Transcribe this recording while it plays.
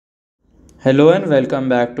Hello and welcome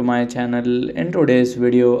back to my channel. In today's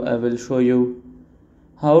video I will show you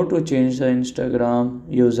how to change the Instagram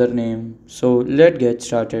username. So let's get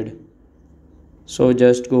started. So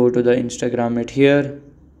just go to the Instagram it here.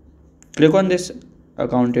 Click on this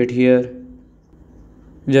account it here.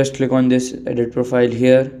 Just click on this edit profile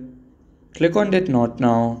here. Click on that not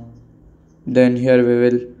now. Then here we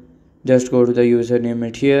will just go to the username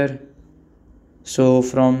it here. So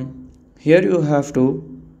from here you have to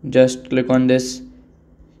just click on this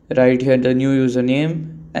right here the new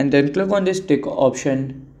username and then click on this tick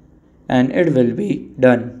option and it will be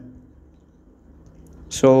done.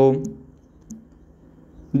 So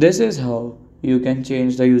this is how you can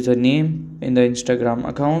change the username in the Instagram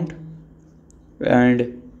account.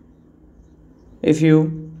 And if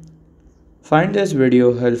you find this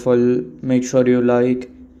video helpful, make sure you like,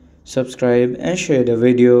 subscribe and share the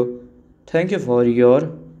video. Thank you for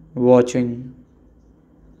your watching.